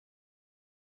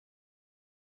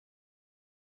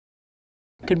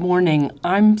Good morning.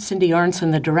 I'm Cindy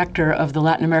Arnson, the director of the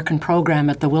Latin American program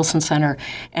at the Wilson Center,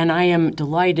 and I am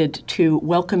delighted to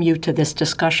welcome you to this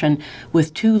discussion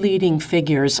with two leading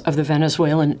figures of the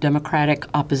Venezuelan democratic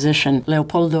opposition,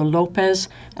 Leopoldo Lopez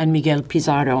and Miguel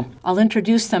Pizarro. I'll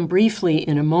introduce them briefly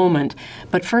in a moment,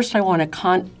 but first I want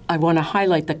to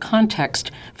highlight the context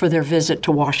for their visit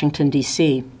to Washington,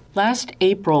 D.C. Last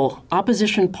April,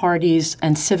 opposition parties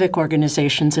and civic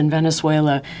organizations in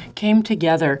Venezuela came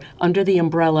together under the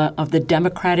umbrella of the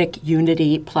Democratic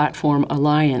Unity Platform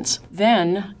Alliance.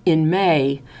 Then, in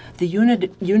May, the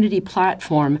Unity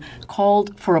Platform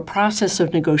called for a process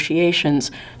of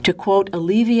negotiations to, quote,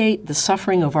 alleviate the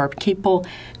suffering of our people,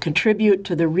 contribute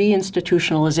to the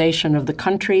re-institutionalization of the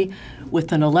country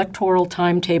with an electoral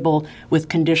timetable with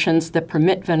conditions that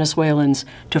permit Venezuelans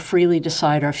to freely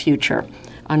decide our future.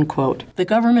 Unquote. The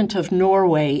government of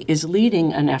Norway is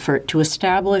leading an effort to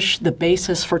establish the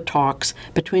basis for talks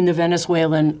between the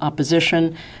Venezuelan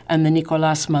opposition and the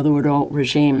Nicolás Maduro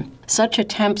regime. Such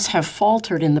attempts have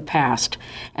faltered in the past,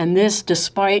 and this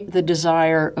despite the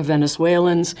desire of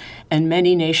Venezuelans and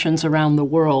many nations around the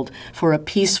world for a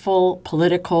peaceful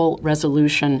political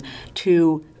resolution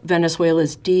to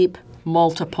Venezuela's deep,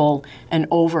 multiple, and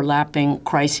overlapping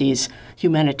crises: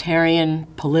 humanitarian,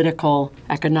 political,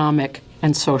 economic,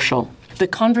 and social. The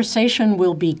conversation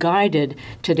will be guided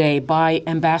today by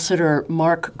Ambassador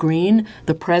Mark Green,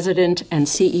 the president and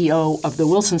CEO of the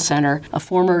Wilson Center, a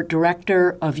former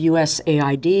director of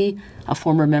USAID, a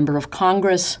former member of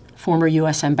Congress, former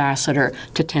U.S. ambassador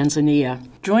to Tanzania.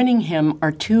 Joining him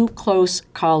are two close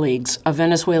colleagues of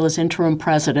Venezuela's interim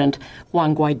president,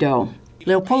 Juan Guaidó.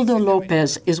 Leopoldo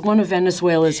Lopez is one of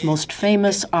Venezuela's most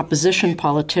famous opposition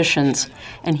politicians,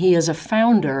 and he is a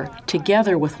founder,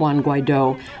 together with Juan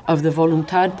Guaidó, of the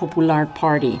Voluntad Popular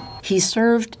Party. He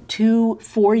served 2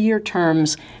 four-year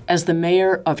terms as the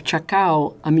mayor of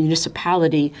Chacao, a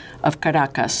municipality of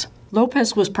Caracas.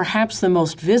 Lopez was perhaps the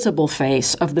most visible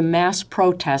face of the mass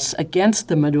protests against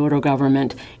the Maduro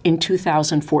government in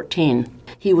 2014.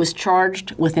 He was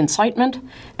charged with incitement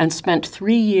and spent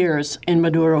 3 years in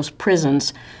Maduro's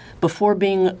prisons before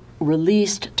being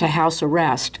released to house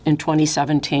arrest in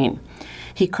 2017.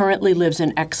 He currently lives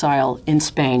in exile in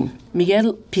Spain.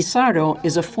 Miguel Pizarro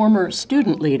is a former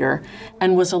student leader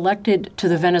and was elected to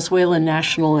the Venezuelan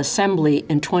National Assembly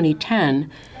in 2010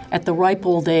 at the ripe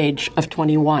old age of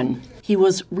 21. He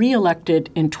was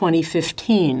re-elected in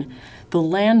 2015, the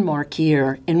landmark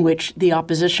year in which the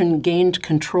opposition gained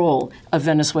control of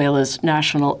Venezuela's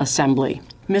National Assembly.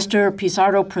 Mr.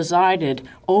 Pizarro presided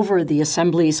over the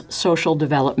Assembly's Social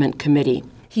Development Committee.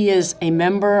 He is a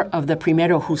member of the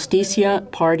Primero Justicia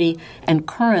party and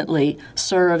currently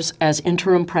serves as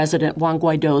interim President Juan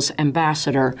Guaidó's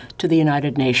ambassador to the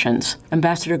United Nations.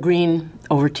 Ambassador Green,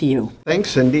 over to you.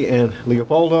 Thanks, Cindy, and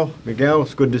Leopoldo, Miguel,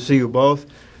 it's good to see you both.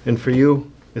 And for you,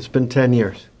 it's been 10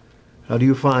 years. How do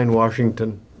you find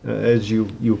Washington as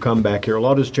you come back here? A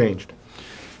lot has changed.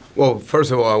 Well,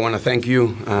 first of all, I want to thank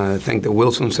you, thank the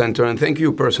Wilson Center, and thank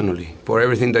you personally for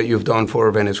everything that you've done for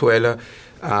Venezuela,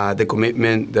 the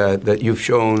commitment that you've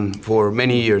shown for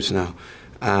many years now.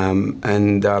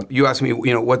 You asked me,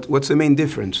 what's the main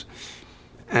difference?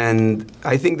 And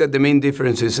I think that the main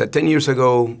difference is that 10 years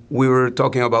ago, we were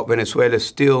talking about Venezuela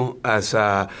still as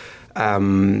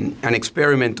an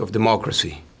experiment of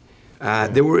democracy.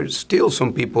 There were still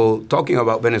some people talking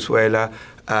about Venezuela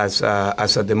as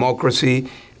a democracy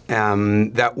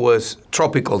that was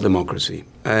tropical democracy.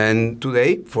 And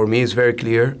today, for me, it's very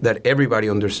clear that everybody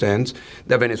understands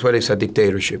that Venezuela is a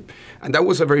dictatorship. And that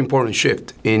was a very important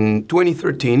shift. In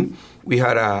 2013, we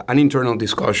had an internal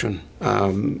discussion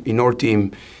in our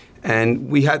team, and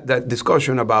we had that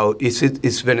discussion about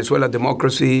is Venezuela a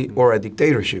democracy or a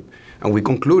dictatorship? And we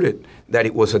concluded that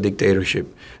it was a dictatorship.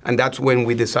 And that's when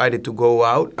we decided to go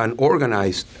out and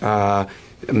organize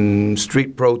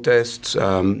street protests,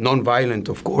 non-violent,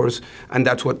 of course, and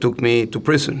that's what took me to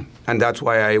prison. And that's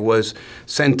why I was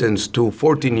sentenced to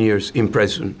 14 years in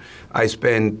prison. I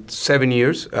spent 7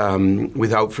 years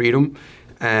without freedom.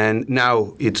 And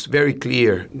now it's very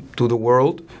clear to the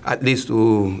world, at least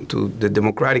to the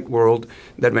democratic world,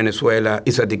 that Venezuela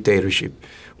is a dictatorship.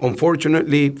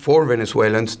 Unfortunately for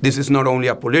Venezuelans, this is not only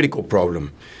a political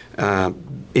problem.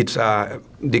 It's a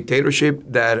dictatorship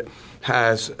that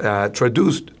has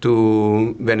traduced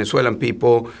to Venezuelan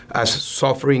people as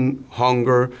suffering,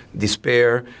 hunger,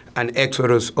 despair, and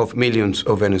exodus of millions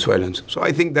of Venezuelans. So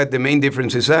I think that the main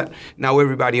difference is that now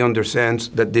everybody understands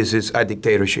that this is a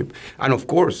dictatorship. And of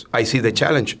course, I see the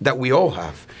challenge that we all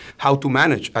have, how to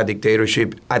manage a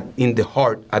dictatorship at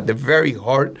the very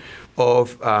heart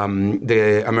of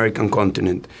the American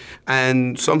continent.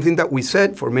 And something that we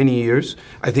said for many years,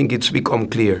 I think it's become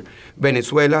clear.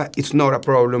 Venezuela is not a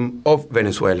problem of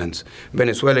Venezuelans.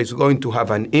 Venezuela is going to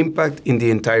have an impact in the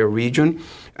entire region.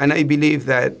 And I believe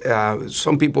that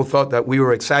some people thought that we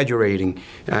were exaggerating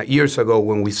years ago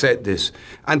when we said this.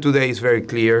 And today it's very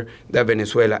clear that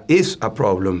Venezuela is a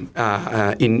problem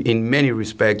in many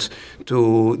respects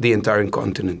to the entire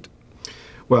continent.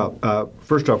 Well,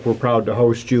 first off, we're proud to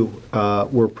host you.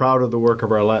 We're proud of the work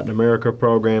of our Latin America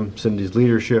program, Cindy's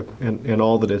leadership, and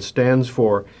all that it stands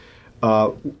for.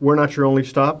 We're not your only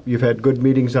stop. You've had good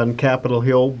meetings on Capitol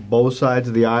Hill, both sides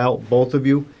of the aisle, both of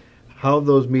you. How have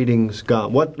those meetings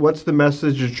gone? What's the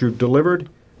message that you've delivered,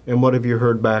 and what have you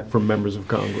heard back from members of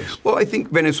Congress? Well, I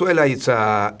think Venezuela, it's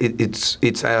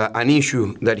an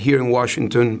issue that here in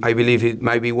Washington, I believe it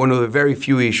might be one of the very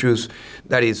few issues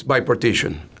that is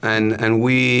bipartisan. And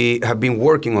we have been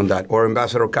working on that. Our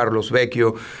Ambassador Carlos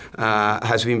Vecchio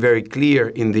has been very clear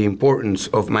in the importance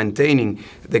of maintaining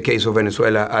the case of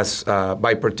Venezuela as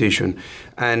bipartisan.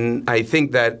 And I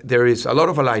think that there is a lot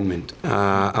of alignment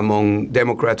among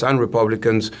Democrats and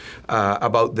Republicans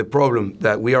about the problem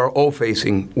that we are all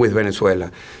facing with Venezuela.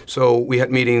 So we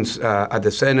had meetings at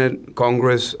the Senate,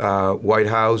 Congress, White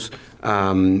House,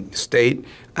 state,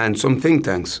 and some think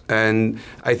tanks. And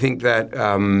I think that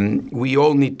we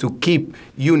all need to keep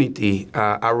unity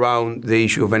around the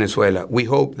issue of Venezuela. We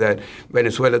hope that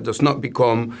Venezuela does not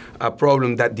become a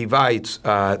problem that divides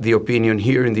the opinion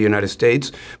here in the United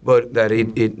States, but that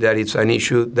it's an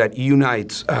issue that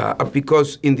unites.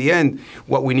 Because in the end,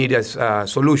 what we need is a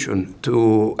solution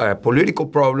to a political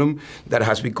problem that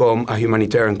has become a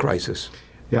humanitarian crisis.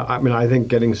 Yeah, I mean, I think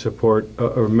getting support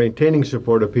or maintaining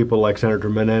support of people like Senator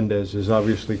Menendez is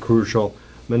obviously crucial.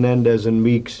 Menendez and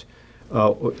Meeks,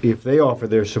 if they offer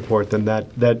their support, then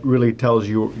that really tells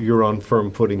you you're on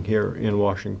firm footing here in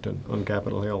Washington on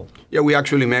Capitol Hill. Yeah, we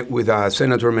actually met with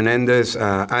Senator Menendez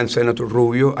and Senator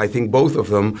Rubio. I think both of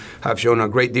them have shown a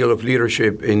great deal of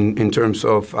leadership in terms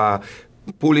of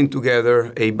pulling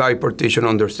together a bipartisan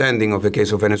understanding of the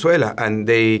case of Venezuela, and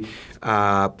they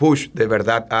pushed the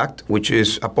Verdad Act, which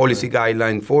is a policy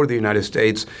guideline for the United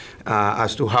States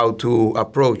as to how to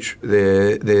approach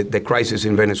the crisis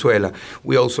in Venezuela.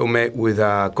 We also met with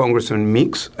Congressman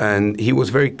Meeks, and he was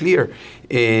very clear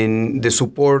in the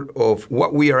support of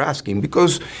what we are asking,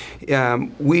 because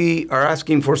we are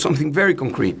asking for something very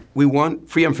concrete. We want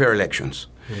free and fair elections.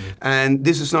 And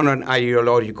this is not an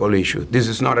ideological issue. This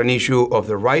is not an issue of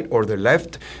the right or the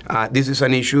left. This is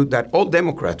an issue that all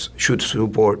Democrats should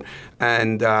support.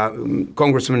 And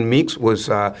Congressman Meeks was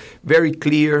very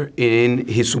clear in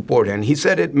his support. And he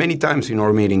said it many times in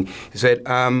our meeting. He said,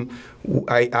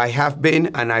 I have been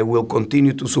and I will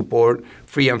continue to support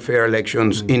free and fair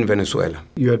elections in Venezuela.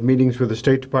 You had meetings with the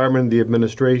State Department, the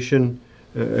administration.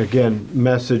 Again,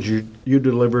 message you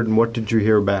delivered, and what did you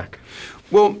hear back?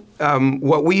 Well,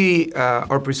 what we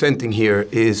are presenting here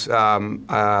is an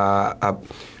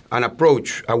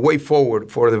approach, a way forward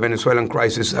for the Venezuelan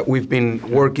crisis that we've been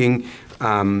working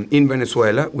in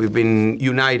Venezuela. We've been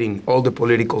uniting all the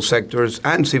political sectors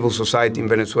and civil society in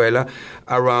Venezuela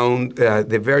around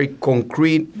the very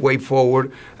concrete way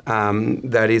forward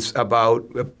that is about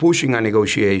pushing a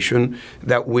negotiation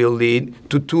that will lead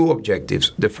to two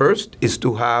objectives. The first is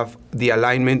to have the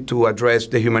alignment to address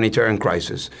the humanitarian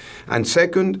crisis. And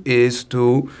second is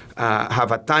to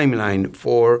have a timeline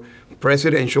for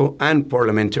presidential and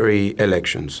parliamentary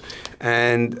elections.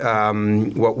 And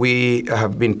what we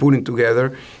have been putting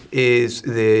together is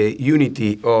the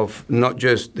unity of not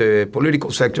just the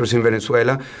political sectors in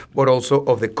Venezuela, but also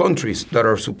of the countries that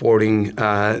are supporting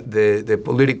the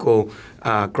political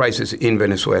crisis in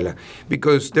Venezuela.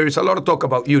 Because there is a lot of talk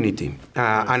about unity,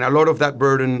 and a lot of that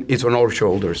burden is on our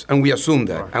shoulders, and we assume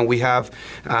that, and we have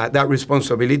that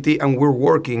responsibility, and we're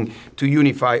working to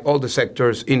unify all the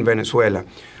sectors in Venezuela.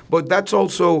 But that's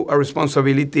also a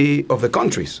responsibility of the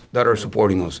countries that are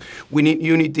supporting us. We need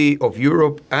unity of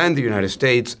Europe and the United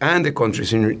States and the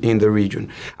countries in the region.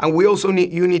 And we also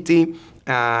need unity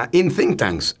in think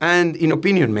tanks and in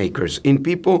opinion makers, in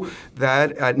people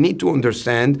that need to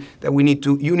understand that we need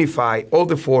to unify all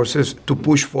the forces to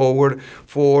push forward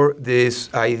for this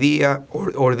idea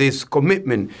or this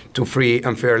commitment to free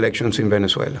and fair elections in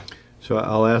Venezuela. So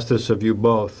I'll ask this of you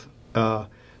both.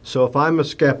 So if I'm a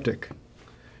skeptic,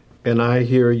 and I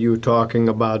hear you talking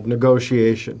about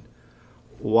negotiation,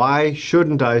 why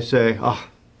shouldn't I say,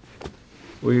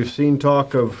 we've seen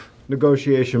talk of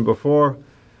negotiation before,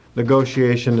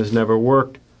 negotiation has never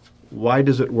worked, why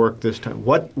does it work this time?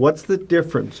 What's the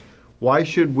difference Why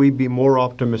should we be more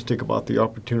optimistic about the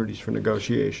opportunities for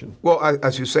negotiation? Well,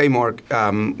 as you say, Mark,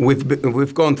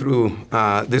 we've gone through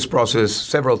this process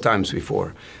several times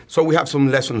before. So we have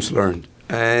some lessons learned.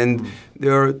 And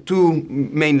there are two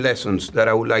main lessons that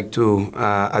I would like to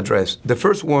address. The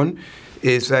first one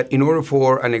is that in order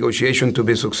for a negotiation to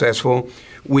be successful,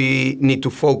 we need to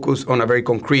focus on a very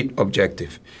concrete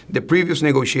objective. The previous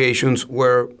negotiations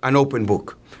were an open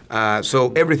book.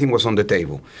 So everything was on the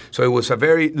table. So it was a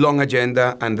very long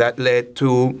agenda, and that led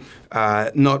to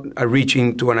not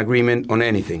reaching to an agreement on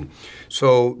anything.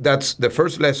 So that's the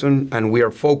first lesson, and we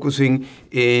are focusing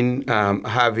in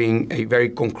having a very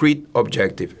concrete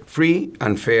objective, free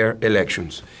and fair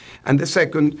elections. And the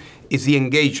second is the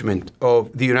engagement of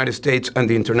the United States and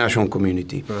the international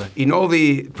community. Right. In all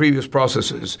the previous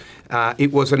processes,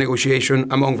 it was a negotiation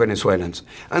among Venezuelans.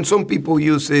 And some people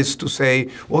use this to say,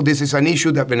 well, this is an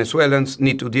issue that Venezuelans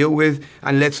need to deal with,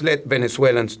 and let's let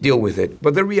Venezuelans deal with it.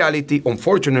 But the reality,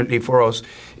 unfortunately for us,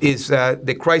 is that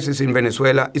the crisis in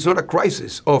Venezuela is not a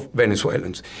crisis of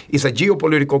Venezuelans. It's a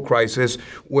geopolitical crisis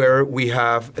where we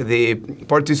have the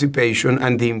participation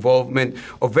and the involvement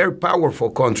of very powerful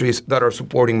countries that are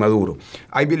supporting Maduro.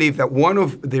 I believe that one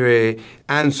of the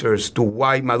answers to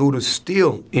why Maduro is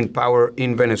still in power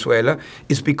in Venezuela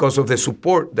is because of the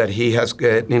support that he has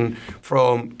gotten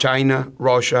from China,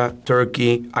 Russia,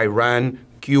 Turkey, Iran,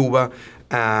 Cuba.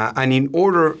 And in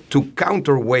order to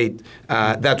counterweight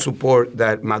that support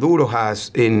that Maduro has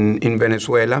in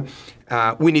Venezuela,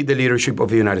 we need the leadership of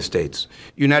the United States.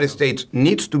 United States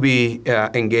needs to be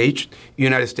engaged.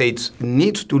 United States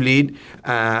needs to lead.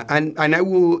 And I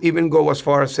will even go as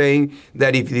far as saying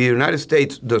that if the United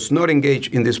States does not engage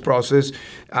in this process,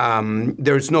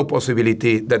 there is no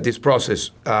possibility that this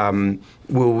process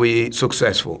will be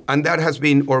successful. And that has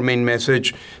been our main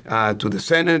message to the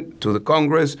Senate, to the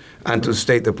Congress, and to the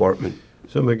State Department.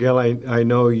 So, Miguel, I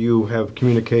know you have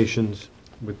communications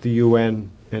with the UN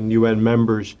and UN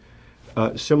members.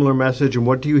 Similar message, and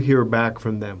what do you hear back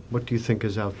from them? What do you think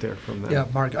is out there from them? Yeah,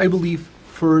 Mark, I believe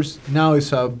first now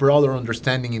is a broader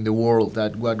understanding in the world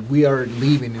that what we are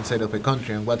living inside of a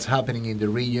country and what's happening in the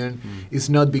region is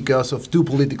not because of two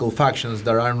political factions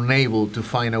that are unable to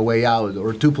find a way out,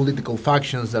 or two political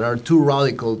factions that are too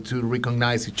radical to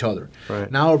recognize each other.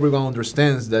 Right. Now everyone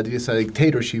understands that it is a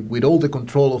dictatorship with all the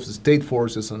control of the state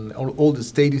forces and all the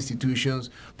state institutions,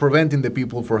 preventing the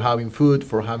people from having food,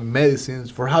 for having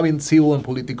medicines, for having civil and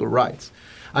political rights.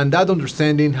 And that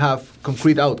understanding have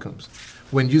concrete outcomes.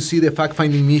 When you see the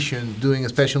fact-finding mission doing a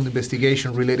special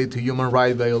investigation related to human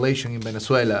rights violation in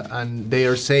Venezuela, and they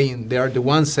are the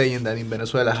ones saying that in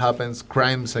Venezuela happens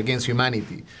crimes against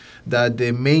humanity, that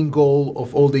the main goal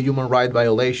of all the human rights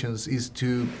violations is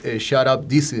to shut up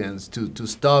dissidents, to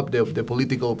stop the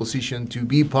political opposition to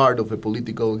be part of a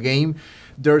political game,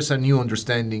 there's a new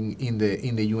understanding in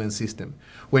the UN system.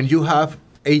 When you have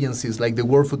agencies like the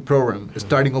World Food Program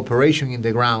starting operation in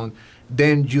the ground,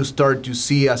 then you start to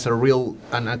see as a real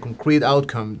and a concrete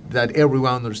outcome that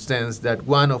everyone understands that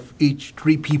one of each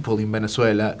 3 people in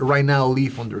Venezuela right now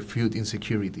live under food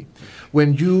insecurity.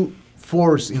 When you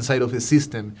force inside of the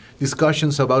system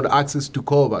discussions about access to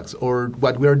COVAX, or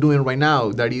what we are doing right now,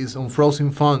 that is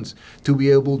unfrozen funds to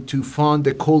be able to fund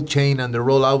the cold chain and the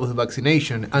rollout of the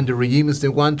vaccination, and the regime is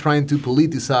the one trying to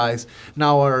politicize,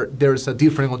 now there's a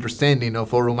different understanding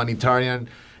of our humanitarian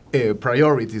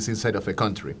priorities inside of a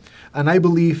country. And I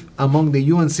believe among the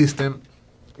UN system,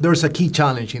 there's a key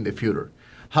challenge in the future.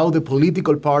 How the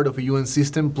political part of the UN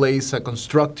system plays a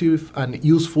constructive and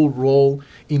useful role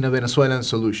in a Venezuelan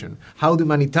solution. How the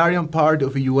humanitarian part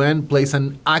of the UN plays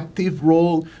an active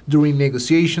role during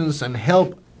negotiations and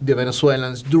help the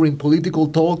Venezuelans during political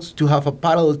talks to have a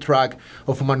parallel track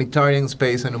of humanitarian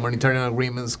space, and humanitarian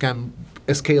agreements can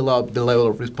scale up the level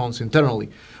of response internally.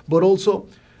 But also,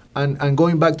 and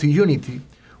going back to unity,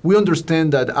 we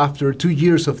understand that after 2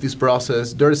 years of this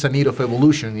process, there is a need of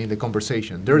evolution in the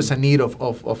conversation. There is a need of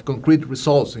concrete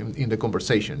results in the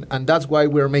conversation. And that's why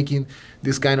we're making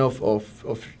this kind of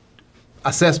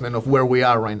assessment of where we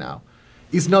are right now.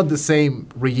 It's not the same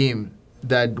regime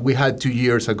that we had 2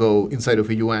 years ago inside of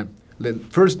the UN. The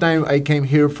first time I came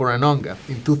here for an ONGA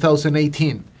in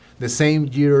 2018, the same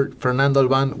year Fernando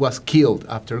Albán was killed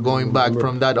after going back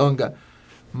from that ONGA.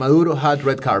 Maduro had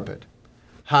red carpet,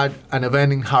 had an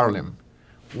event in Harlem,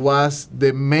 was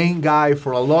the main guy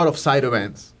for a lot of side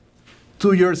events.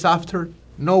 2 years after,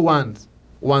 no one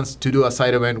wants to do a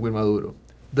side event with Maduro.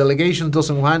 Delegation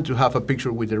doesn't want to have a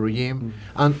picture with the regime,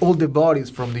 and all the bodies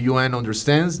from the UN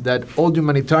understands that all the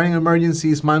humanitarian emergency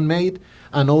is man-made,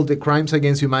 and all the crimes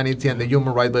against humanity and the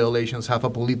human rights violations have a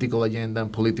political agenda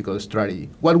and political strategy.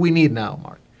 What we need now,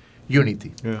 Mark,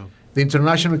 unity. Yeah. the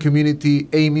international community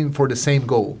aiming for the same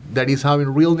goal, that is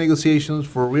having real negotiations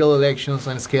for real elections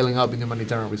and scaling up in the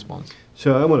humanitarian response.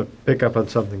 So I want to pick up on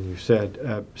something you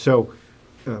said.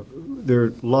 There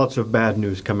are lots of bad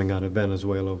news coming out of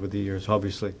Venezuela over the years,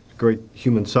 obviously, great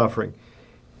human suffering.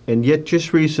 And yet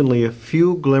just recently, a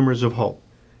few glimmers of hope.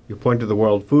 You point to the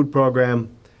World Food Program,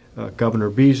 Governor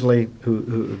Beasley,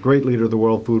 who a great leader of the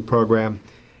World Food Program,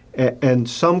 and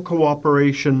some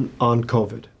cooperation on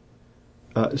COVID,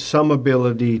 some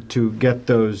ability to get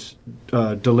those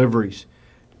deliveries.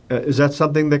 Is that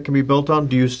something that can be built on?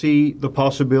 Do you see the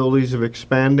possibilities of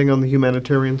expanding on the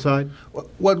humanitarian side?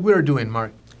 What we're doing,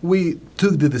 Mark, we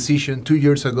took the decision 2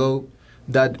 years ago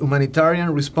that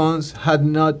humanitarian response had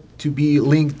not to be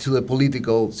linked to the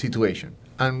political situation.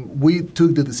 And we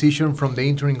took the decision from the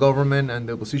interim government and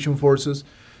the opposition forces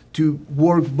to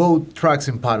work both tracks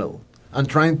in parallel and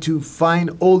trying to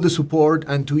find all the support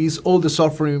and to ease all the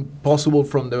suffering possible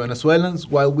from the Venezuelans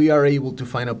while we are able to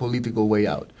find a political way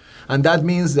out. And that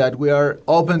means that we are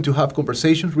open to have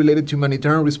conversations related to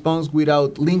humanitarian response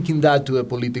without linking that to a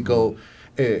political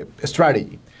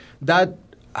strategy. That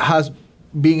has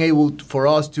been able for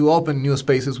us to open new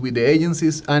spaces with the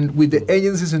agencies, and with the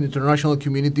agencies and the international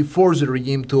community force the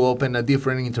regime to open a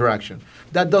different interaction.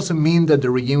 That doesn't mean that the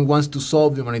regime wants to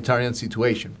solve the humanitarian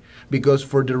situation, because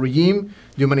for the regime,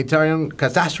 the humanitarian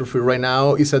catastrophe right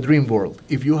now is a dream world.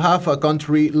 If you have a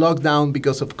country locked down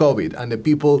because of COVID and the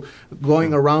people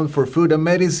going around for food and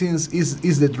medicines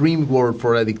is the dream world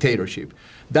for a dictatorship.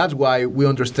 That's why we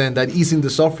understand that easing the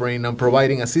suffering and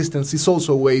providing assistance is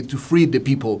also a way to free the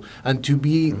people and to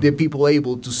be the people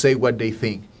able to say what they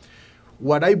think.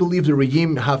 What I believe the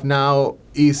regime have now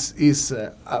is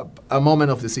a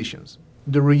moment of decisions.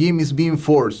 The regime is being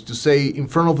forced to say in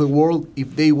front of the world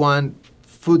if they want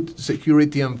food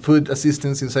security and food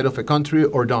assistance inside of a country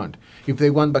or don't. If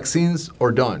they want vaccines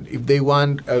or don't. If they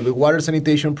want the water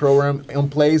sanitation program in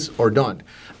place or don't.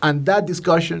 And that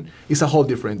discussion is a whole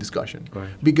different discussion. Right.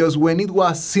 Because when it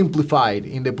was simplified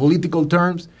in the political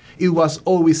terms, it was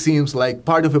always seems like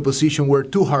part of a position where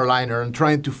too hardliner and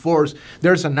trying to force,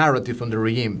 there's a narrative on the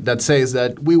regime that says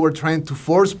that we were trying to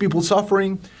force people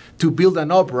suffering to build an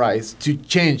uprising to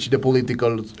change the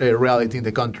political reality in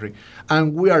the country.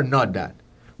 And we are not that.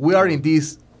 We are in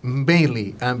this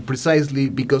mainly and precisely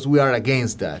because we are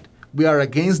against that. We are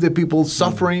against the people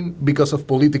suffering because of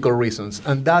political reasons,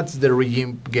 and that's the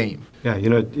regime game. Yeah, you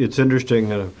know, it's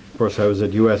interesting. Of course, I was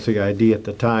at USAID at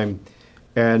the time,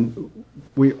 and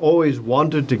we always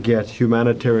wanted to get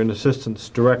humanitarian assistance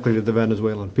directly to the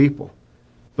Venezuelan people.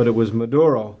 But it was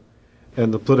Maduro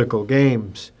and the political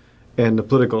games and the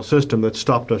political system that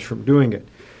stopped us from doing it.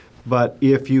 But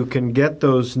if you can get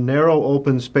those narrow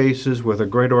open spaces with a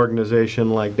great organization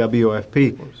like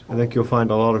WFP, I think you'll find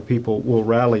a lot of people will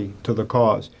rally to the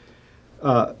cause.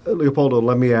 Leopoldo,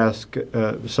 let me ask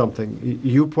something.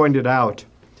 You pointed out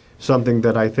something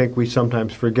that I think we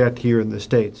sometimes forget here in the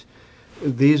States.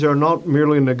 These are not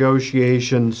merely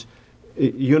negotiations,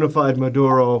 unified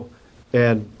Maduro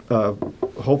and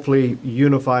hopefully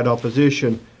unified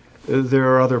opposition.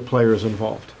 There are other players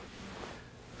involved.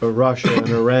 Russia and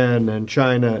Iran and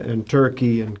China and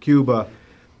Turkey and Cuba.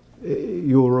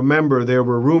 You'll remember there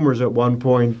were rumors at one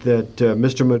point that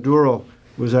Mr. Maduro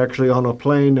was actually on a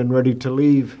plane and ready to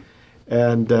leave,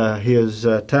 and his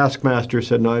taskmaster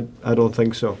said, no, I don't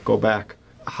think so, go back.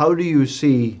 How do you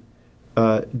see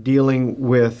dealing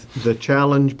with the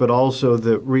challenge but also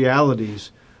the realities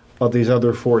of these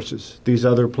other forces, these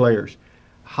other players?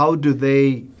 How do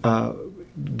they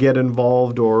get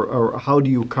involved, or how do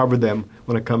you cover them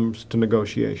when it comes to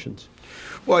negotiations?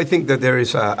 Well, I think that there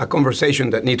is a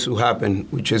conversation that needs to happen,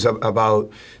 which is about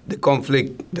the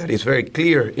conflict that is very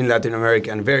clear in Latin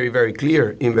America and very, very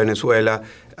clear in Venezuela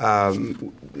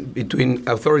between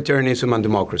authoritarianism and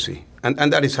democracy.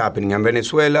 And that is happening. And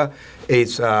Venezuela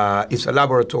is a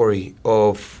laboratory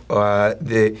of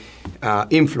the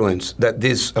influence that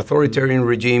these authoritarian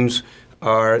regimes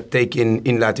are taking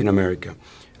in Latin America.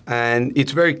 And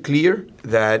it's very clear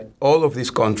that all of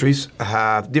these countries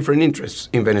have different interests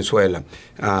in Venezuela.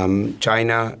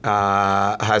 China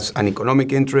has an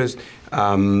economic interest,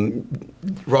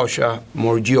 Russia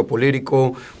more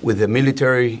geopolitical with the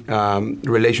military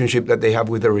relationship that they have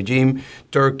with the regime.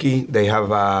 Turkey, they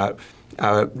have a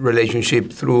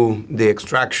relationship through the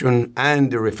extraction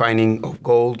and the refining of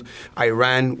gold.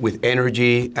 Iran with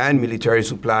energy and military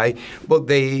supply, but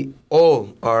they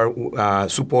all are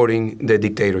supporting the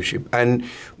dictatorship. And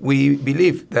we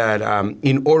believe that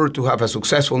in order to have a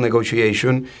successful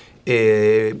negotiation,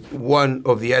 one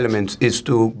of the elements is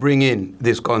to bring in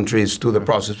these countries to the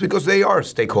process, because they are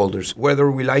stakeholders. Whether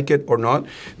we like it or not,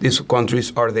 these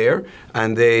countries are there,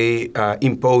 and they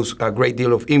impose a great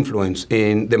deal of influence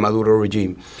in the Maduro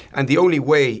regime. And the only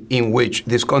way in which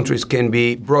these countries can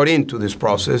be brought into this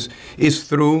process is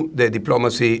through the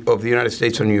diplomacy of the United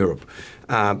States and Europe.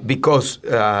 Because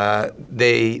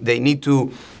they need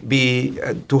to be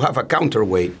to have a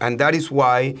counterweight, and that is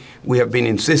why we have been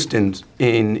insistent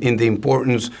in the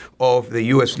importance of the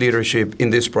U.S. leadership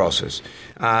in this process.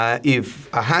 If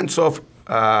a hands-off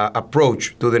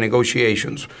approach to the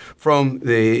negotiations from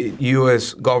the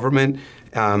U.S. government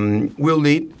will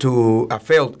lead to a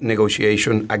failed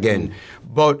negotiation again.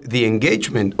 But the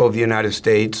engagement of the United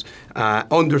States,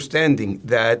 understanding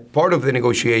that part of the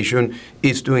negotiation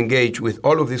is to engage with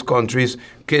all of these countries,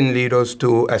 can lead us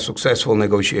to a successful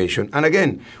negotiation. And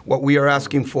again, what we are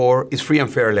asking for is free and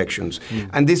fair elections.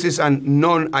 And this is a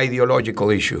non-ideological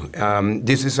issue.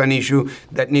 This is an issue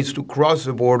that needs to cross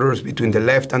the borders between the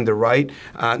left and the right,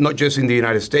 not just in the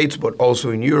United States, but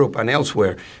also in Europe and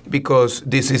elsewhere, because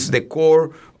this is the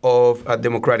core of a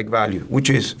democratic value, which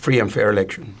is free and fair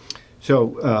election.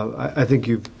 So I think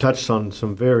you've touched on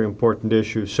some very important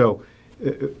issues. So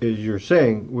as you're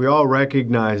saying, we all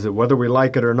recognize that whether we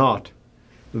like it or not,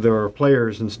 there are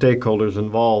players and stakeholders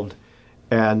involved,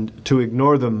 and to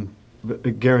ignore them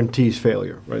guarantees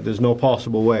failure, right? There's no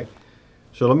possible way.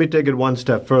 So let me take it one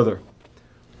step further.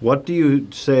 What do you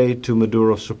say to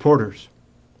Maduro supporters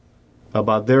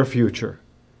about their future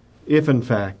if, in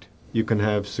fact, you can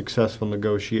have successful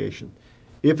negotiation?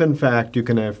 If, in fact, you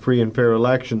can have free and fair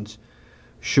elections,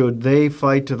 should they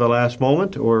fight to the last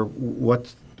moment, or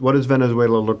what does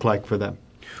Venezuela look like for them?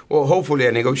 Well, hopefully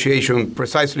a negotiation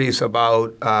precisely is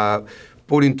about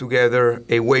putting together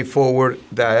a way forward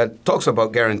that talks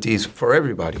about guarantees for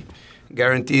everybody.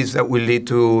 Guarantees that will lead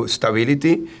to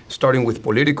stability, starting with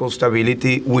political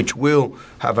stability, which will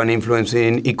have an influence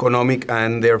in economic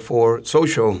and therefore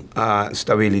social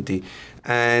stability.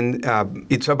 And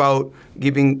it's about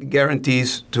giving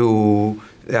guarantees to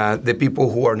the people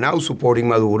who are now supporting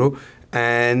Maduro,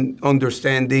 and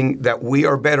understanding that we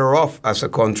are better off as a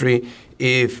country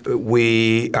if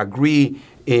we agree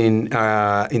in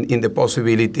the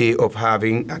possibility of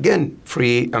having, again,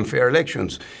 free and fair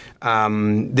elections.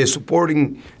 The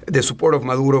support of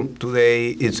Maduro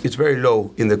today is very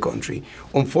low in the country.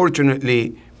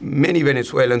 Unfortunately, many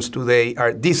Venezuelans today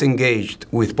are disengaged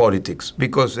with politics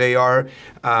because they are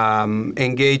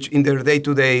engaged in their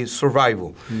day-to-day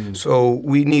survival. So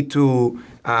we need to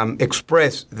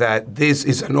express that this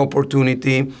is an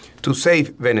opportunity to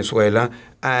save Venezuela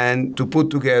and to put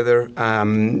together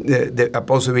a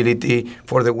possibility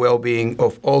for the well-being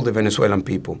of all the Venezuelan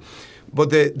people. But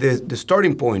the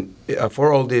starting point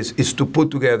for all this is to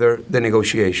put together the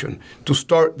negotiation, to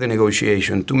start the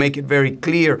negotiation, to make it very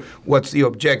clear what's the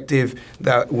objective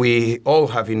that we all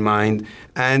have in mind,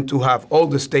 and to have all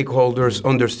the stakeholders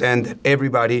understand that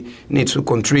everybody needs to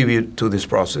contribute to this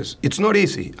process. It's not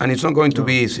easy, and it's not going to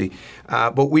be easy,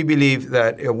 but we believe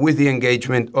that with the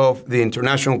engagement of the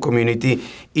international community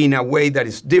in a way that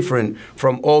is different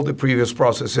from all the previous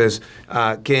processes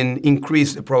can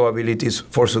increase the probabilities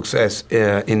for success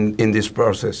in this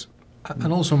process.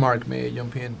 And also, Mark, may I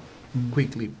jump in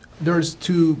quickly? There's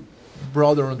two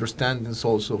broader understandings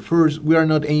also. First, we are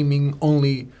not aiming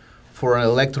only for an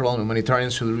electoral and humanitarian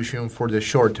solution for the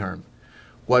short term.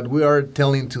 What we are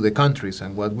telling to the countries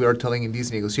and what we are telling in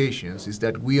these negotiations is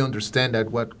that we understand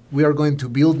that what we are going to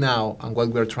build now and what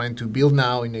we are trying to build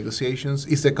now in negotiations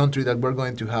is the country that we're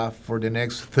going to have for the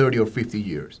next 30 or 50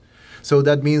 years. So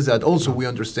that means that also we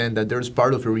understand that there's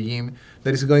part of a regime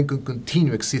that is going to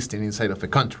continue existing inside of a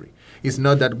country. It's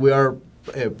not that we are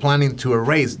planning to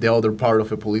erase the other part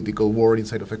of a political war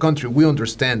inside of a country. We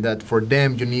understand that for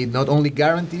them you need not only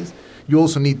guarantees, you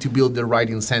also need to build the right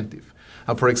incentive.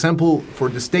 For example, for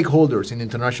the stakeholders in the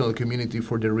international community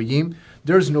for the regime,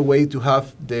 there's no way to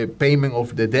have the payment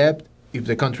of the debt if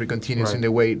the country continues in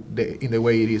the way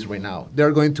it is right now.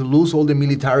 They're going to lose all the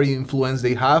military influence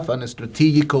they have and a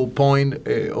strategical point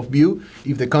of view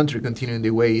if the country continues in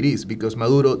the way it is, because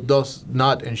Maduro does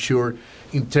not ensure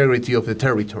integrity of the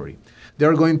territory.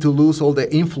 They're going to lose all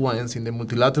the influence in the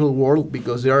multilateral world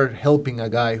because they are helping a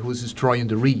guy who's destroying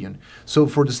the region. So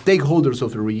for the stakeholders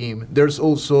of the regime, there's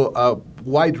also a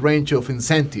wide range of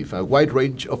incentive, a wide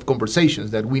range of conversations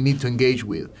that we need to engage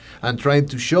with, and trying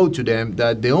to show to them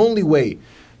that the only way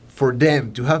for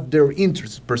them to have their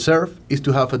interests preserved is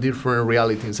to have a different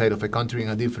reality inside of a country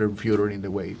and a different future in the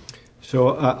way.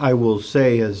 So I will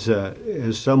say, as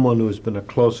someone who's been a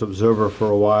close observer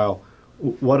for a while,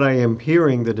 What I am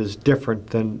hearing that is different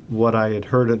than what I had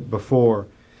heard it before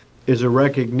is a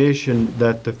recognition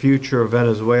that the future of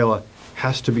Venezuela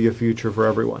has to be a future for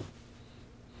everyone,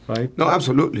 right? No,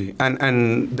 absolutely.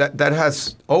 And that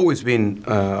has always been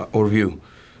our view.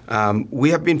 We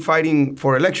have been fighting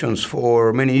for elections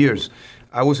for many years.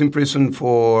 I was in prison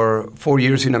for 4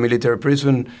 years in a military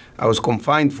prison. I was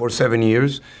confined for 7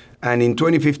 years. And in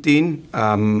 2015,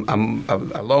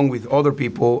 along with other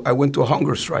people, I went to a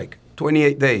hunger strike,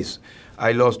 28 days.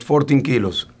 I lost 14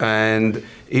 kilos, and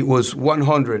it was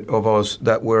 100 of us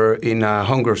that were in a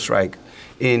hunger strike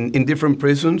in different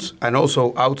prisons and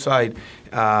also outside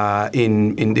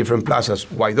in different plazas.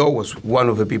 Guaido was one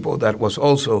of the people that was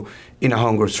also in a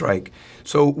hunger strike.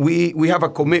 So we have a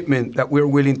commitment that we're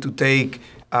willing to take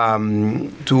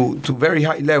to very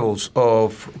high levels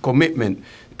of commitment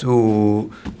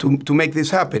to make this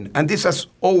happen. And this has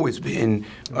always been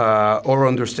our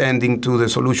understanding to the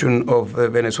solution of the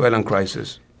Venezuelan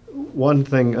crisis.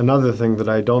 Another thing that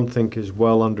I don't think is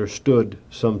well understood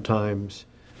sometimes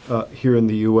here in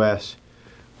the U.S.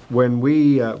 When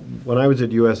I was at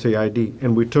USAID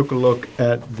and we took a look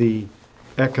at the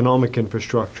economic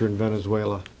infrastructure in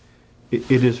Venezuela,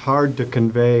 it is hard to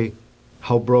convey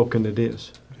how broken it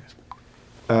is.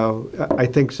 I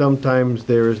think sometimes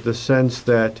there is the sense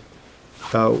that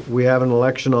we have an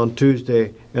election on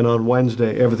Tuesday and on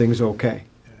Wednesday everything's okay.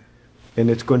 And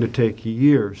it's going to take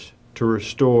years to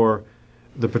restore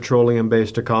the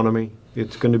petroleum-based economy.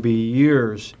 It's going to be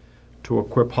years to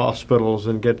equip hospitals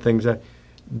and get things out.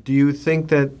 Do you think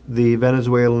that the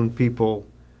Venezuelan people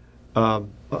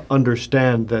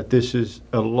understand that this is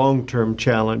a long-term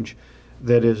challenge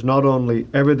that is not only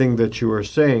everything that you are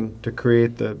saying to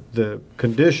create the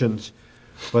conditions,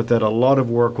 but that a lot of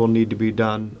work will need to be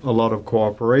done, a lot of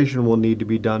cooperation will need to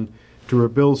be done to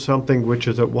rebuild something which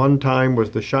is at one time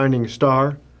was the shining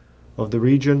star of the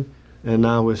region and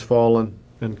now has fallen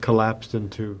and collapsed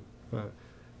into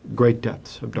great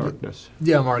depths of darkness?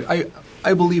 Yeah, Mark,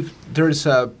 I believe there's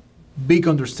a big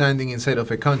understanding inside of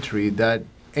a country that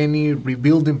any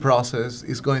rebuilding process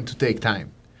is going to take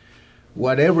time.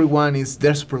 What everyone is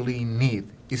desperately in need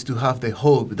is to have the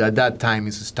hope that that time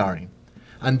is starting.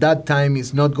 And that time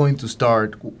is not going to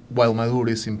start while Maduro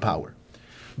is in power.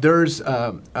 There's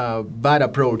a bad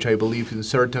approach, I believe, in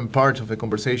certain parts of the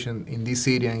conversation in this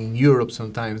city and in Europe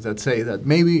sometimes that say that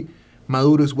maybe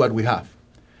Maduro is what we have.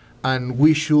 And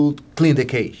we should clean the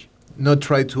cage, not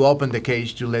try to open the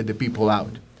cage to let the people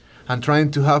out. And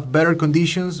trying to have better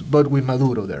conditions, but with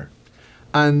Maduro there.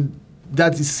 And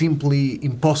that is simply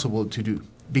impossible to do,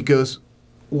 because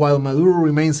while Maduro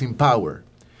remains in power,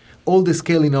 all the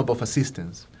scaling up of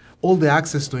assistance, all the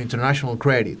access to international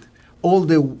credit, all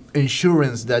the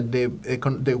insurance that the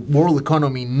world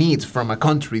economy needs from a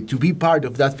country to be part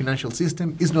of that financial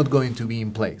system is not going to be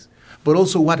in place. But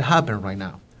also what happened right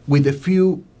now with the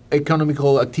few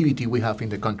economical activity we have in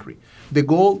the country. The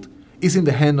gold is in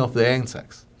the hand of the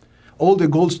NSACs. All the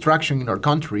gold extraction in our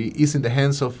country is in the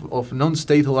hands of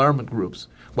non-state armed groups.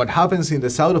 What happens in the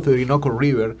south of the Orinoco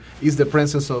River is the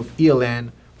presence of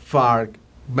ELN, FARC,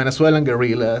 Venezuelan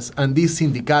guerrillas, and this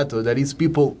sindicato that is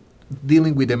people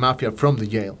dealing with the mafia from the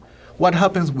jail. What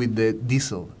happens with the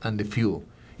diesel and the fuel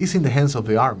is in the hands of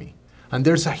the army. And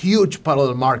there's a huge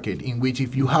parallel market in which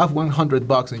if you have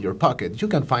 $100 in your pocket, you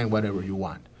can find whatever you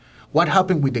want. What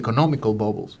happened with the economical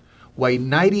bubbles? Why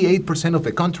 98% of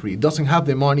the country doesn't have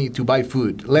the money to buy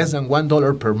food, less than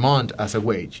 $1 per month as a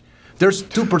wage. There's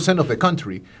 2% of the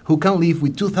country who can live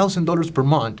with $2,000 per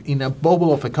month in a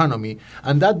bubble of economy,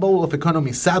 and that bubble of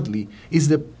economy, sadly, is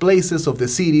the places of the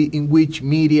city in which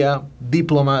media,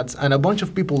 diplomats, and a bunch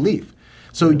of people live.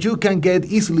 So you can get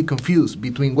easily confused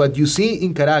between what you see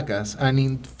in Caracas and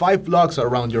in 5 blocks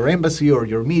around your embassy or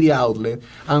your media outlet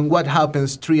and what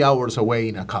happens 3 hours away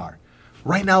in a car.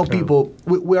 Right now, people,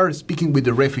 we are speaking with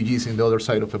the refugees in the other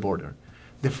side of the border.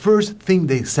 The first thing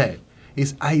they said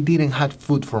is, I didn't have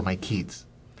food for my kids.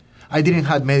 I didn't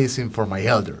have medicine for my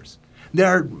elders. They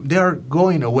are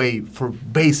going away for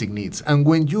basic needs. And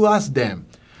when you ask them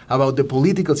about the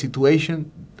political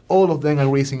situation, all of them are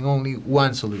raising only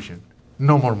one solution: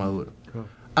 no more Maduro.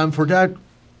 And for that,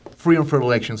 free and fair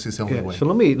elections is the only way.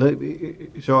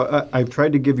 So I've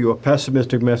tried to give you a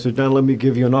pessimistic message. Now let me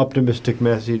give you an optimistic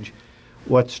message.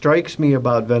 What strikes me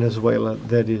about Venezuela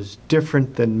that is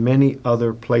different than many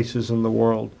other places in the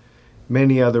world,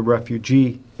 many other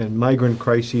refugee and migrant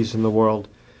crises in the world,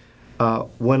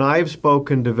 when I've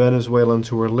spoken to Venezuelans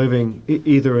who are living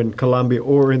either in Colombia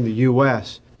or in the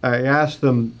U.S., I ask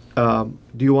them,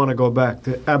 do you want to go back?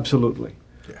 Absolutely.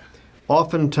 Yeah.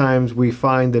 Oftentimes we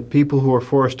find that people who are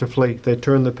forced to flee, they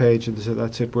turn the page and they say,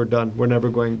 that's it, we're done, we're never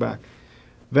going back.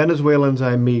 Venezuelans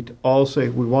I meet all say,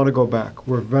 we want to go back.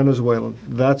 We're Venezuelan.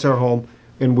 That's our home,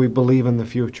 and we believe in the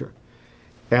future.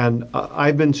 And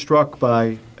I've been struck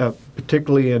by,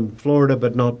 particularly in Florida,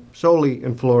 but not solely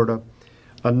in Florida,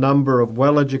 a number of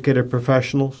well-educated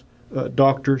professionals,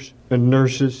 doctors and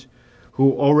nurses,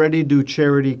 who already do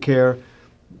charity care,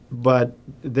 but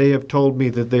they have told me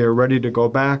that they are ready to go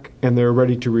back and they're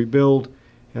ready to rebuild.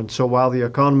 And so while the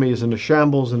economy is in a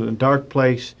shambles and in a dark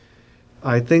place,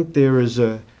 I think there is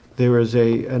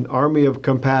an army of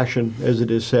compassion, as it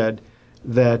is said,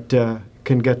 that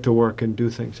can get to work and do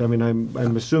things. I mean,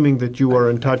 I'm assuming that you are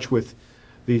in touch with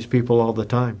these people all the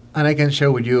time. And I can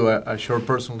share with you a short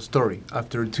personal story.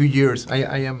 After 2 years,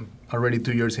 I am already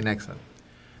 2 years in exile.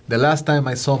 The last time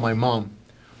I saw my mom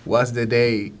was the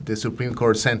day the Supreme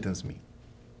Court sentenced me.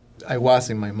 I was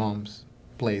in my mom's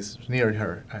place near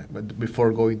her but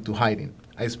before going to hiding.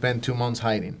 I spent 2 months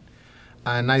hiding.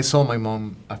 And I saw my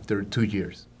mom after 2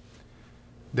 years.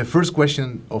 The first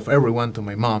question of everyone to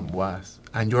my mom was,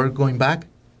 "And you're going back?"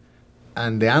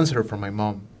 And the answer from my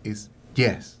mom is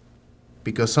yes,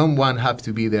 because someone has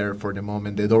to be there for the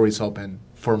moment the door is open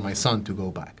for my son to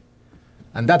go back.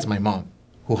 And that's my mom,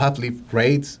 who have lived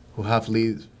raids, who have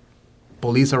lived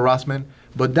police harassment,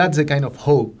 but that's the kind of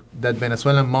hope that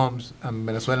Venezuelan moms and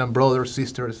Venezuelan brothers,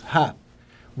 sisters have.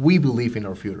 We believe in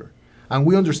our future, and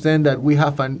we understand that we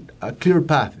have a clear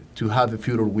path to have the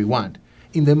future we want.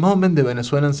 In the moment the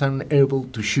Venezuelans are able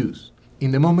to choose,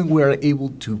 in the moment we are able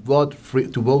to vote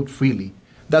freely,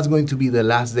 that's going to be the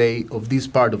last day of this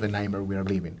part of the nightmare we are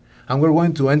living. And we're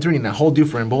going to enter in a whole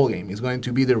different ballgame. It's going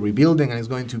to be the rebuilding, and it's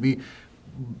going to be,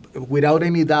 without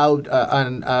any doubt,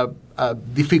 a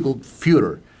difficult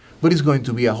future. But it's going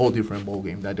to be a whole different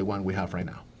ballgame than the one we have right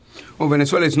now. Well,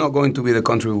 Venezuela is not going to be the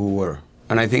country we were.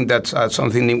 And I think that's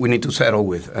something that we need to settle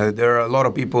with. There are a lot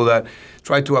of people that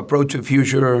try to approach the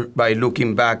future by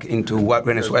looking back into what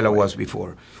Venezuela was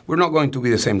before. We're not going to be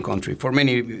the same country for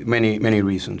many, many, many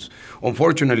reasons.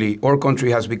 Unfortunately, our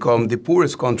country has become the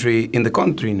poorest country in the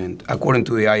continent, according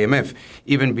to the IMF,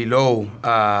 even below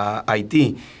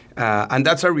Haiti. And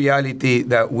that's a reality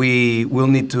that we will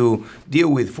need to deal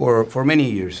with for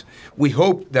many years. We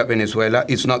hope that Venezuela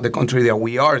is not the country that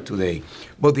we are today,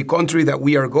 but the country that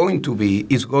we are going to be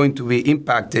is going to be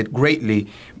impacted greatly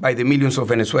by the millions of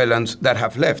Venezuelans that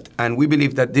have left. And we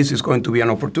believe that this is going to be an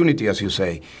opportunity, as you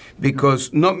say,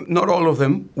 because not all of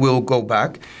them will go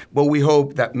back, but we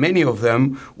hope that many of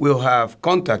them will have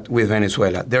contact with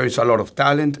Venezuela. There is a lot of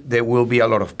talent, there will be a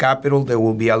lot of capital, there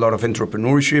will be a lot of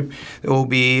entrepreneurship, there will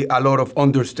be a lot of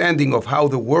understanding of how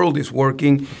the world is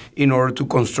working in order to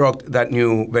construct that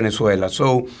new Venezuela.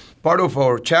 So part of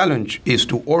our challenge is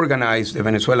to organize the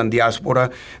Venezuelan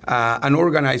diaspora and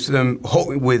organize them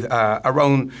with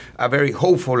around a very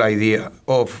hopeful idea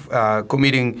of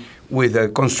committing with the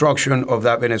construction of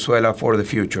that Venezuela for the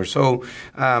future. So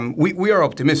we are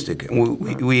optimistic.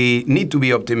 We need to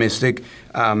be optimistic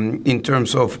in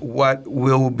terms of what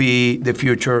will be the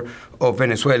future of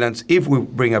Venezuelans if we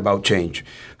bring about change.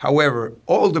 However,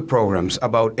 all the programs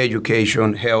about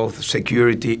education, health,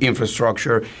 security,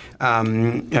 infrastructure,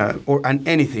 and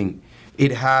anything,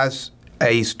 it has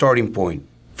a starting point,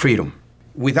 freedom.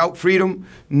 Without freedom,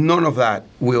 none of that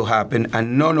will happen,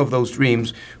 and none of those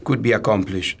dreams could be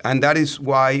accomplished. And that is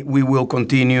why we will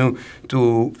continue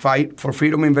to fight for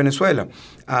freedom in Venezuela.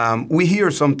 We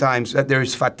hear sometimes that there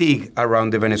is fatigue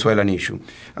around the Venezuelan issue.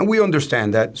 And we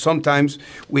understand that. Sometimes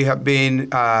we have been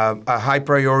a high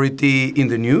priority in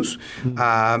the news,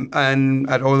 and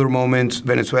at other moments,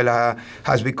 Venezuela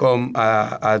has become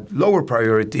a lower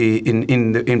priority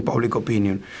in public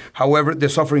opinion. However, the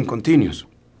suffering continues.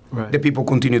 Right. The people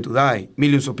continue to die.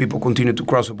 Millions of people continue to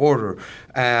cross the border.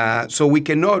 So we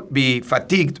cannot be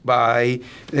fatigued by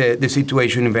the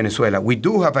situation in Venezuela. We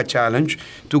do have a challenge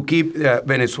to keep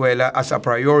Venezuela as a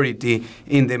priority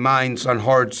in the minds and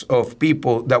hearts of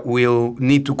people that will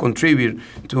need to contribute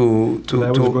to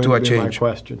a change. My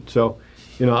question. So,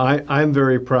 you know, I'm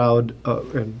very proud,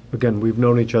 and again, we've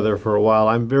known each other for a while.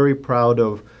 I'm very proud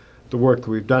of the work that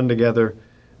we've done together.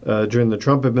 During the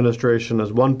Trump administration,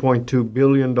 as $1.2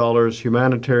 billion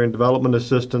humanitarian development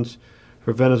assistance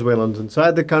for Venezuelans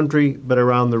inside the country, but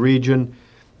around the region.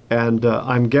 And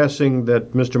I'm guessing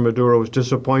that Mr. Maduro was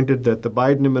disappointed that the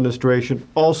Biden administration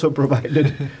also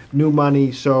provided new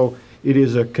money. So it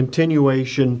is a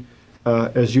continuation,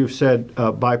 as you've said,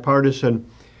 bipartisan.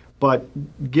 But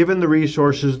given the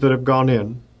resources that have gone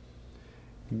in,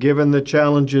 given the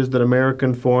challenges that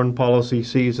American foreign policy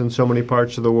sees in so many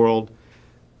parts of the world,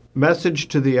 message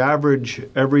to the average,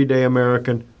 everyday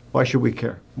American, why should we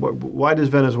care? Why does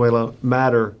Venezuela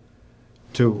matter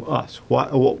to us?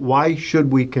 Why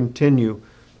should we continue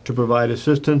to provide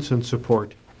assistance and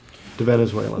support to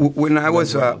Venezuela? When I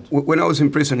was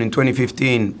in prison in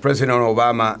 2015, President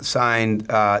Obama signed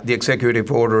the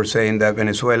executive order saying that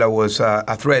Venezuela was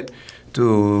a threat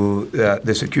to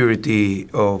the security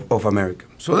of America.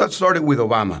 So that started with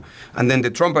Obama. And then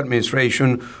the Trump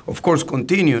administration, of course,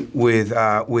 continued with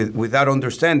that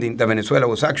understanding that Venezuela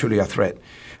was actually a threat.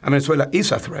 And Venezuela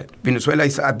is a threat. Venezuela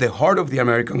is at the heart of the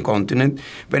American continent.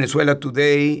 Venezuela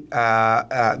today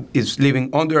is living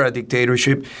under a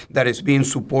dictatorship that is being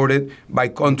supported by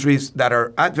countries that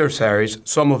are adversaries,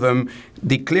 some of them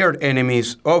declared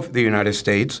enemies of the United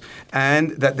States,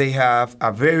 and that they have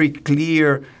a very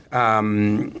clear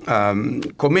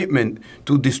commitment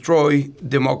to destroy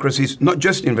democracies, not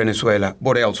just in Venezuela,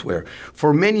 but elsewhere.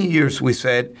 For many years, we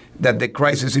said that the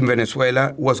crisis in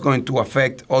Venezuela was going to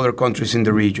affect other countries in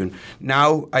the region.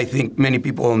 Now, I think many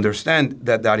people understand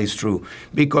that that is true,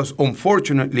 because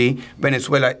unfortunately,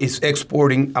 Venezuela is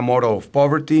exporting a model of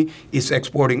poverty, is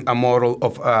exporting a model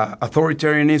of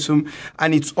authoritarianism,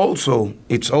 and it's also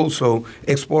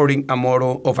exporting a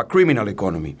model of a criminal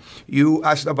economy. You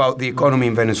asked about the economy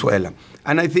in Venezuela.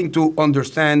 And I think to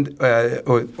understand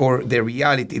or the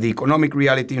reality, the economic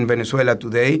reality in Venezuela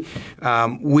today,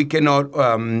 we cannot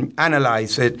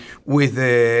analyze it with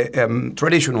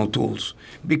traditional tools,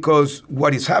 because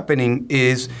what is happening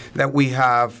is that we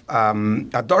have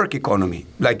a dark economy.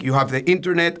 Like you have the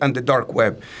internet and the dark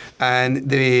web, and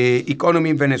the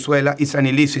economy in Venezuela is an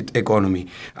illicit economy.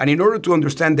 And in order to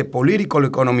understand the political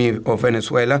economy of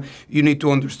Venezuela, you need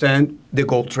to understand the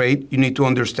gold trade. You need to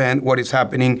understand what is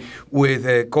happening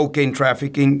with cocaine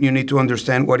trafficking. You need to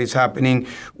understand what is happening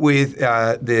with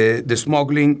the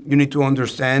smuggling. You need to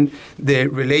understand the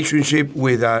relationship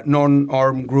with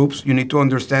non-armed groups. You need to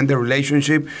understand the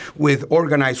relationship with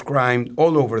organized crime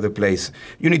all over the place.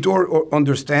 You need to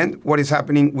understand what is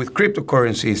happening with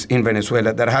cryptocurrencies in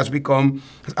Venezuela that has become,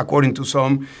 according to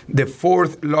some, the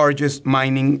fourth largest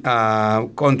mining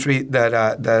country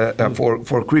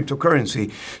for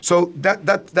cryptocurrency. So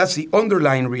that's the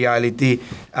underlying reality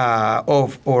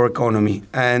of our economy,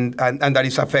 and that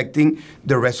is affecting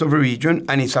the rest of the region,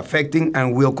 and it's affecting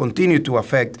and will continue to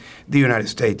affect the United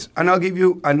States. And I'll give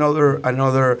you another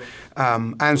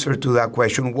answer to that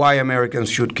question, why Americans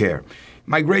should care.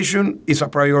 Migration is a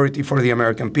priority for the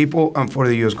American people and for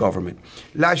the U.S. government.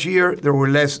 Last year, there were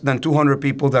less than 200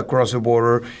 people that crossed the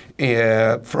border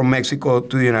from Mexico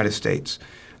to the United States.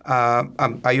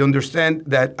 I understand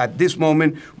that at this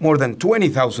moment, more than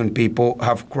 20,000 people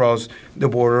have crossed the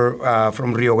border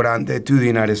from Rio Grande to the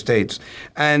United States,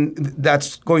 and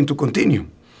that's going to continue.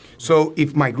 So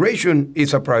if migration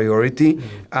is a priority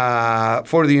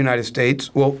for the United States,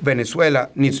 well, Venezuela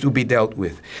needs to be dealt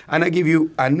with. And I give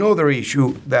you another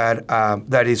issue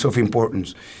that is of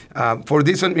importance. For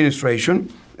this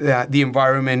administration, the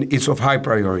environment is of high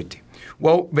priority.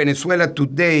 Well, Venezuela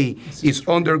today is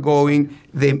undergoing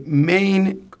the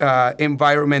main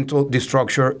environmental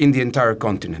destruction in the entire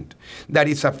continent that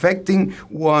is affecting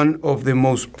one of the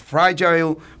most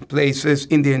fragile places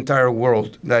in the entire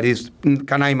world, that is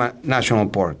Canaima National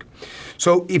Park.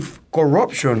 So if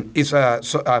corruption is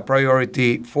a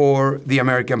priority for the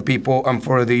American people and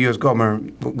for the U.S.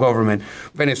 government,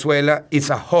 Venezuela is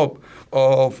a hub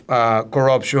of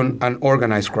corruption and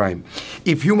organized crime.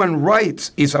 If human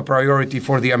rights is a priority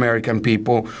for the American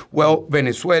people, well,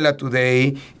 Venezuela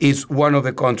today is one of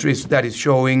the countries that is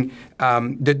showing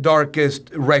the darkest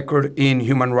record in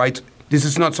human rights. This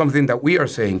is not something that we are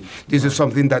saying. This is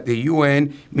something that the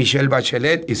UN, Michelle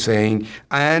Bachelet, is saying.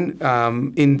 And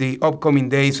in the upcoming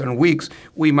days and weeks,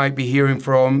 we might be hearing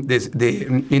from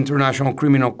the International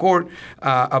Criminal Court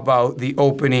about the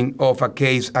opening of a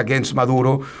case against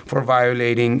Maduro for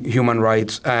violating human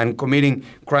rights and committing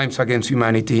crimes against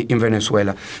humanity in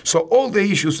Venezuela. So all the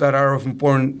issues that are of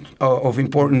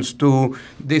importance to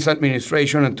this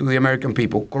administration and to the American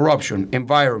people, corruption,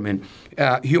 environment,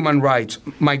 human rights,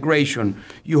 migration,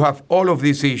 you have all of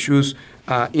these issues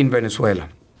in Venezuela.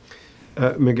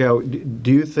 Miguel,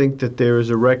 do you think that there is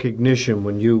a recognition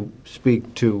when you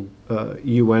speak to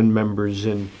UN members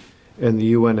and the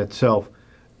UN itself?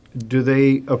 Do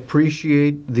they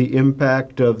appreciate the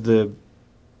impact of the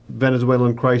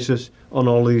Venezuelan crisis on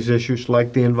all these issues,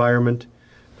 like the environment,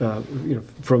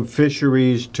 from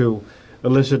fisheries to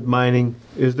illicit mining?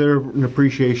 Is there an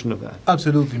appreciation of that?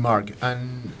 Absolutely, Mark.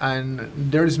 And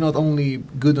there is not only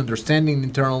good understanding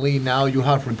internally, now you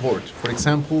have reports. For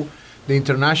example, the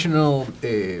international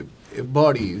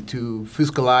body to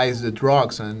fiscalize the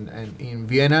drugs and in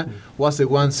Vienna was the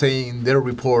one saying in their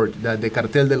report that the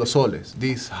Cartel de los Soles,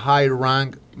 these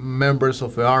high-rank members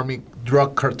of the army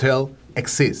drug cartel,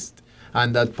 exist.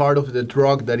 and that part of the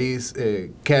drug that is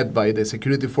kept by the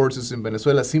security forces in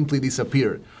Venezuela simply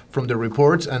disappeared from the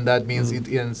reports, and that means it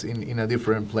ends in a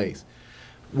different place.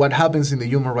 What happens in the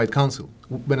Human Rights Council?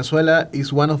 Venezuela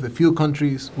is one of the few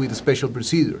countries with special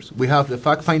procedures. We have the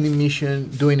fact-finding mission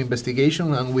doing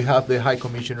investigation, and we have the High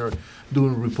Commissioner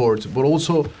doing reports. But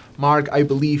also, Mark, I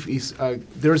believe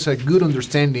there's a good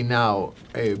understanding now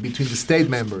between the state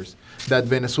members that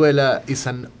Venezuela is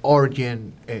an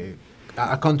urgent,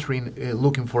 a country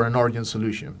looking for an urgent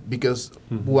solution. Because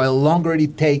while longer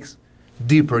it takes,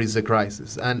 deeper is the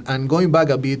crisis. And going back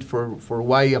a bit for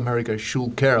why America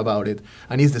should care about it,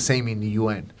 and it's the same in the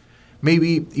UN.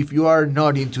 Maybe if you are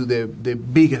not into the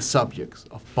biggest subjects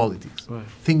of politics,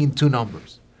 think in two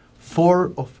numbers.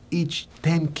 4 of each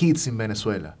 10 kids in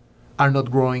Venezuela are not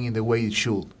growing in the way it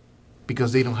should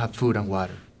because they don't have food and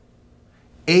water.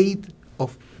 8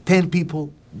 of 10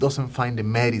 people doesn't find the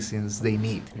medicines they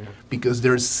need because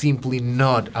they're simply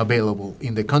not available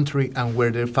in the country, and where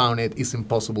they found it is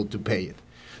impossible to pay it.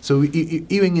 So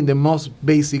even in the most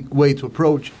basic way to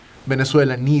approach,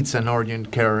 Venezuela needs an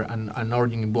urgent care and an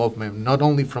urgent involvement, not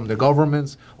only from the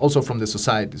governments, also from the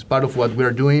societies. Part of what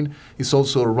we're doing is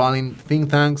also running think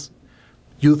tanks,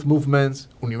 youth movements,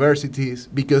 universities,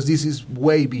 because this is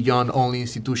way beyond only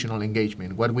institutional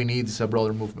engagement. What we need is a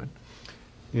broader movement.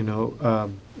 You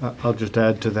know, I'll just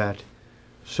add to that.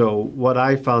 So what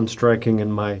I found striking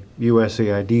in my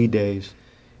USAID days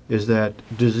is that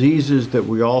diseases that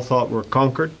we all thought were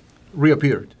conquered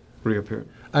reappeared.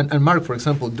 And Mark, for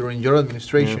example, during your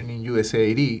administration in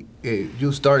USAID,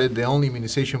 you started the only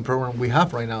immunization program we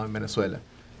have right now in Venezuela.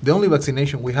 The only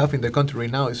vaccination we have in the country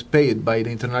right now is paid by the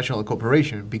international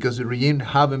cooperation because the regime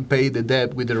haven't paid the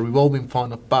debt with the revolving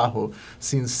fund of PAHO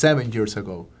since 7 years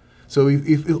ago. So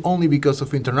if only because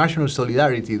of international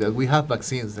solidarity that we have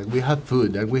vaccines, that we have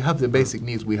food, that we have the basic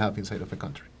needs we have inside of the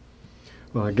country.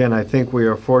 Well, again, I think we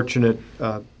are fortunate.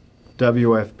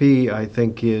 WFP, I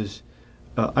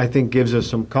think gives us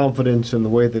some confidence in the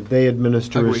way that they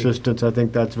administer assistance. I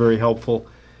think that's very helpful.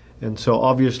 And so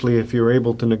obviously if you're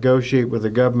able to negotiate with the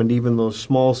government even those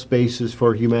small spaces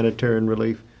for humanitarian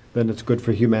relief, then it's good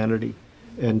for humanity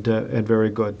and very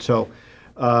good. So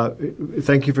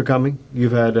thank you for coming.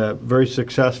 You've had a very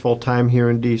successful time here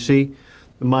in D.C.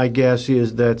 My guess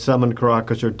is that some in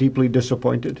Caracas are deeply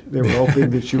disappointed. They were hoping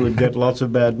that you would get lots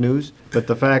of bad news. But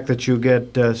the fact that you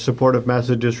get supportive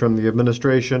messages from the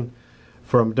administration,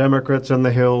 from Democrats on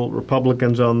the Hill,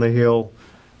 Republicans on the Hill,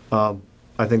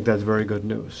 I think that's very good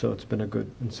news. So it's been a good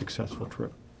and successful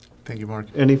trip. Thank you, Mark.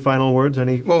 Any final words?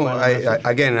 Well,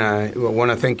 I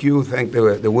want to thank you, thank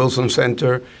the Wilson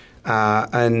Center,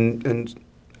 and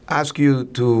ask you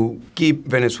to keep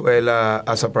Venezuela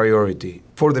as a priority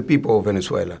for the people of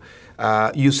Venezuela.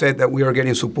 You said that we are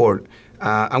getting support,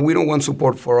 and we don't want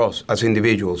support for us as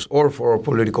individuals or for our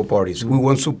political parties. We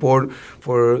want support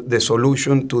for the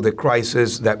solution to the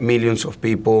crisis that millions of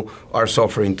people are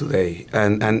suffering today.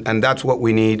 And that's what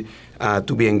we need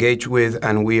to be engaged with,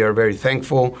 and we are very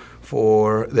thankful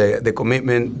for the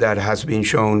commitment that has been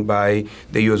shown by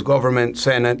the U.S. government,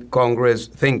 Senate, Congress,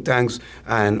 think tanks,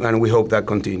 and we hope that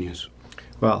continues.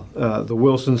 Well, the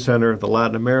Wilson Center, the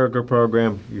Latin America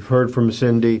program, you've heard from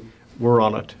Cindy, we're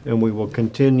on it, and we will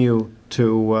continue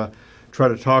to try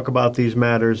to talk about these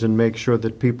matters and make sure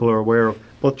that people are aware of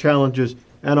both challenges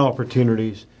and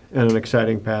opportunities and an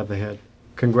exciting path ahead.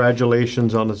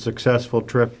 Congratulations on a successful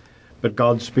trip, but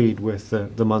Godspeed with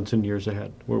the months and years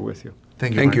ahead. We're with you.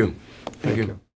 Thank you. Thank you. Thank you.